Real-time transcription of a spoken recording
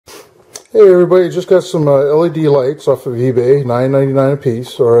Hey everybody, just got some LED lights off of eBay, $9.99 a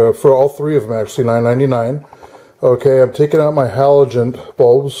piece, or for all three of them actually, $9.99. Okay, I'm taking out my halogen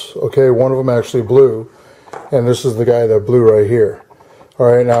bulbs. Okay, one of them actually blew, and this is the guy that blew right here. All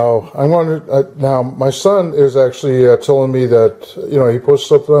right, now I'm going to. Now my son is actually telling me that he posted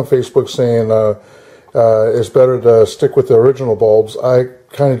something on Facebook saying it's better to stick with the original bulbs. I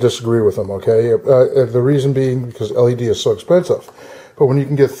kind of disagree with him. Okay, the reason being because LED is so expensive. But when you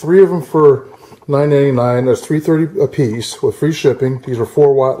can get three of them for $9.99, that's $3.30 a piece with free shipping. These are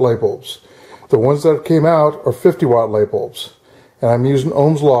 4-watt light bulbs. The ones that came out are 50-watt light bulbs. And I'm using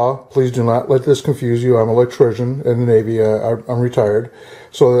Ohm's law. Please do not let this confuse you. I'm an electrician in the Navy. I'm retired.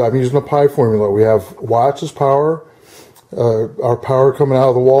 So I'm using a pi formula. We have watts as power. Our power coming out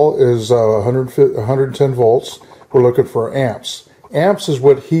of the wall is 110 volts. We're looking for amps. Amps is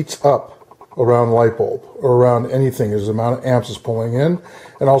what heats up around a light bulb or around anything, is the amount of amps it's pulling in.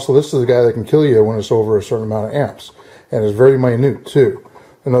 And also this is the guy that can kill you when it's over a certain amount of amps, and it's very minute too.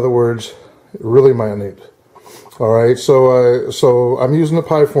 In other words, really minute. All right, so I'm using the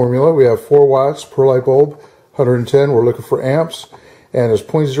pi formula. We have 4 watts per light bulb, 110. We're looking for amps, and it's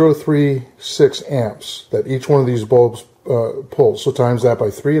 0.036 amps that each one of these bulbs pulls. So times that by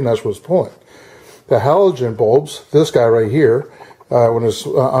 3, and that's what's pulling. The halogen bulbs, this guy right here, when it's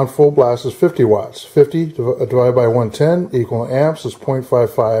on full blast, is 50 watts. 50 divided by 110 equal amps is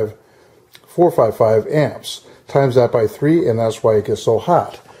 0.455 amps. Times that by 3, and that's why it gets so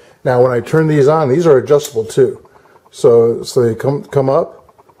hot. Now, when I turn these on, these are adjustable too. So they come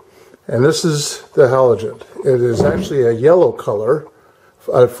up, and this is the halogen. It is actually a yellow color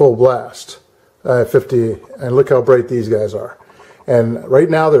at full blast, 50, and look how bright these guys are. And right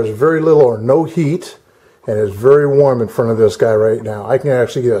now, there's very little or no heat. And it's very warm in front of this guy right now. I can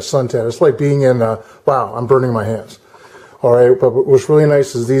actually get a suntan. It's like being in, wow, I'm burning my hands. All right, but what's really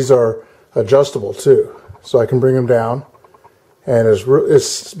nice is these are adjustable too. So I can bring them down, and it's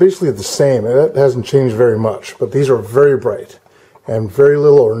basically the same. It hasn't changed very much, but these are very bright and very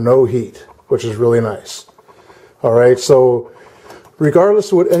little or no heat, which is really nice. All right, so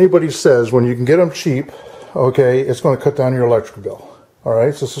regardless of what anybody says, when you can get them cheap, okay, it's going to cut down your electric bill. All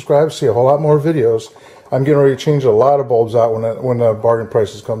right, so subscribe, see a whole lot more videos. I'm getting ready to change a lot of bulbs out when the bargain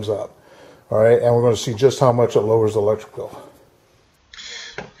prices comes up. All right, and we're going to see just how much it lowers the electric bill.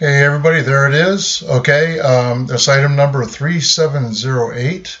 Hey everybody, there it is. Okay, this item number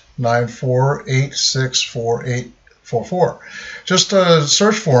 3708-94864844. Just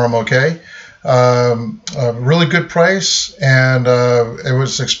search for them, okay? A really good price, and it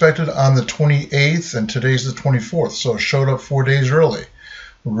was expected on the 28th, and today's the 24th, so it showed up 4 days early.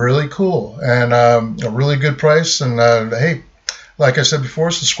 Really cool, and a really good price. And hey, like I said before,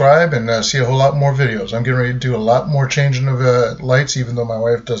 subscribe and see a whole lot more videos. I'm getting ready to do a lot more changing of lights, even though my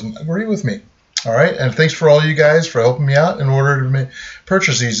wife doesn't agree with me. All right, and thanks for all you guys for helping me out in order to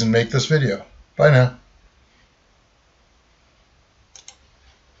purchase these and make this video. Bye now.